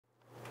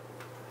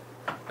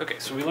Okay,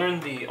 so we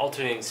learned the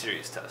alternating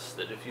series test,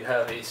 that if you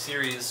have a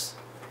series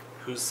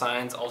whose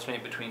signs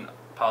alternate between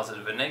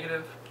positive and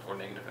negative, or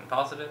negative and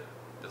positive,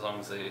 as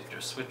long as they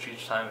just switch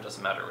each time, it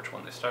doesn't matter which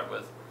one they start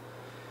with,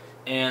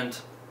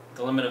 and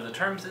the limit of the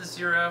terms is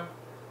 0,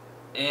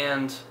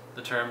 and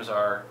the terms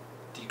are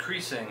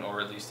decreasing,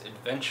 or at least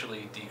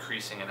eventually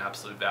decreasing in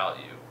absolute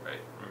value,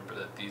 right? Remember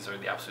that these are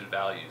the absolute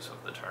values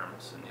of the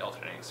terms in the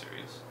alternating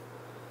series.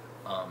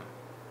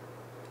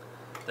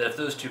 That if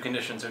those two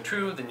conditions are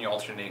true, then your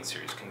alternating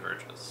series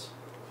converges.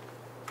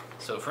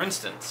 So for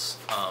instance,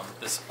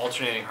 this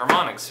alternating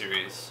harmonic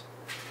series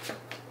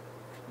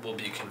will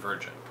be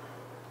convergent.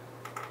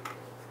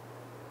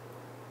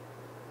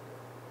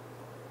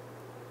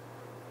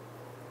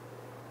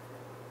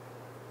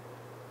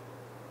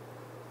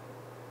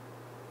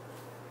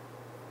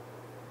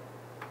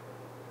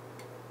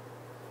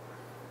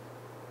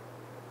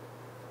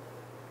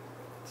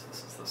 So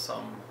this is the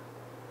sum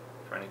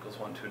for n equals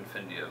 1 to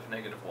infinity of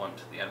negative 1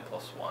 to the n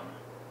plus 1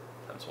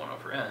 times 1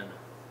 over n.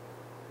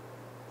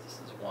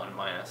 This is 1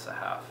 minus a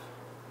half,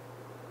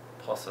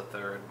 plus a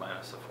third,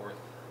 minus a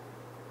fourth,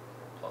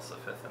 plus a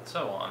fifth, and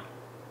so on.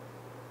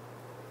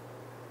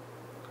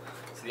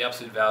 So the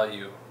absolute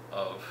value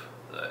of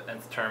the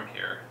nth term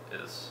here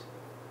is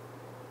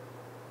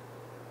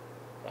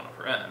 1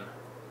 over n.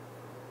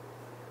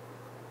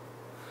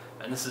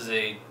 And this is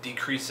a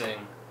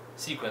decreasing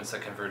sequence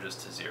that converges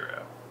to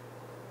 0.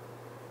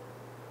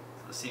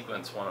 So the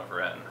sequence 1 over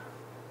n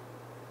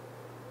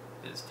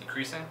is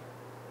decreasing.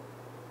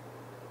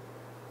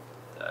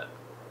 That,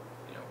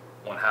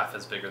 1/2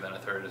 is bigger than a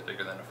third, is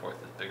bigger than a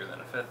fourth, is bigger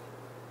than a fifth.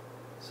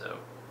 So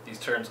these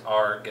terms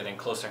are getting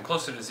closer and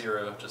closer to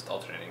 0, just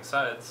alternating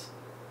sides,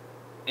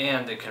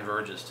 and it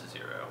converges to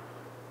 0.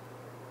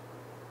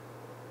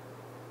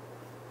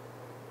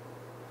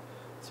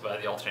 So by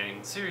the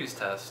alternating series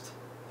test,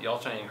 the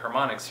alternating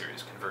harmonic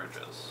series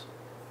converges.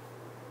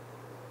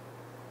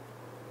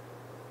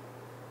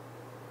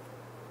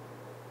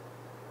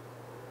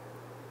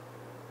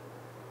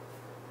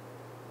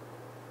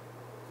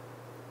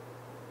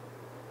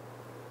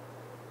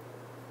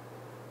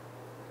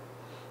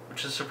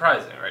 Which is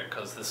surprising, right?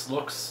 Because this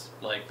looks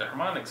like the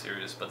harmonic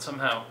series, but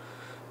somehow,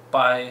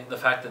 by the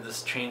fact that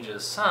this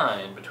changes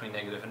sign between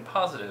negative and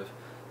positive,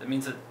 that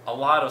means that a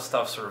lot of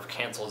stuff sort of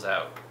cancels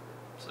out.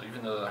 So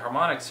even though the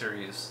harmonic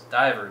series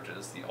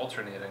diverges, the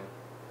alternating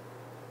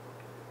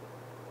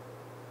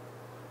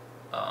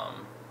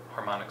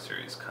harmonic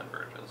series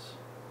converges.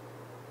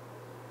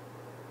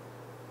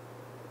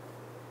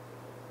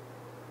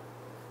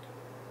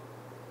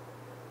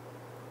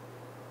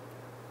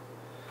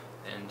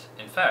 And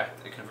in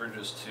fact, it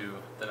converges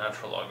to the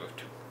natural log of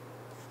 2,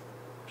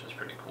 which is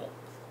pretty cool.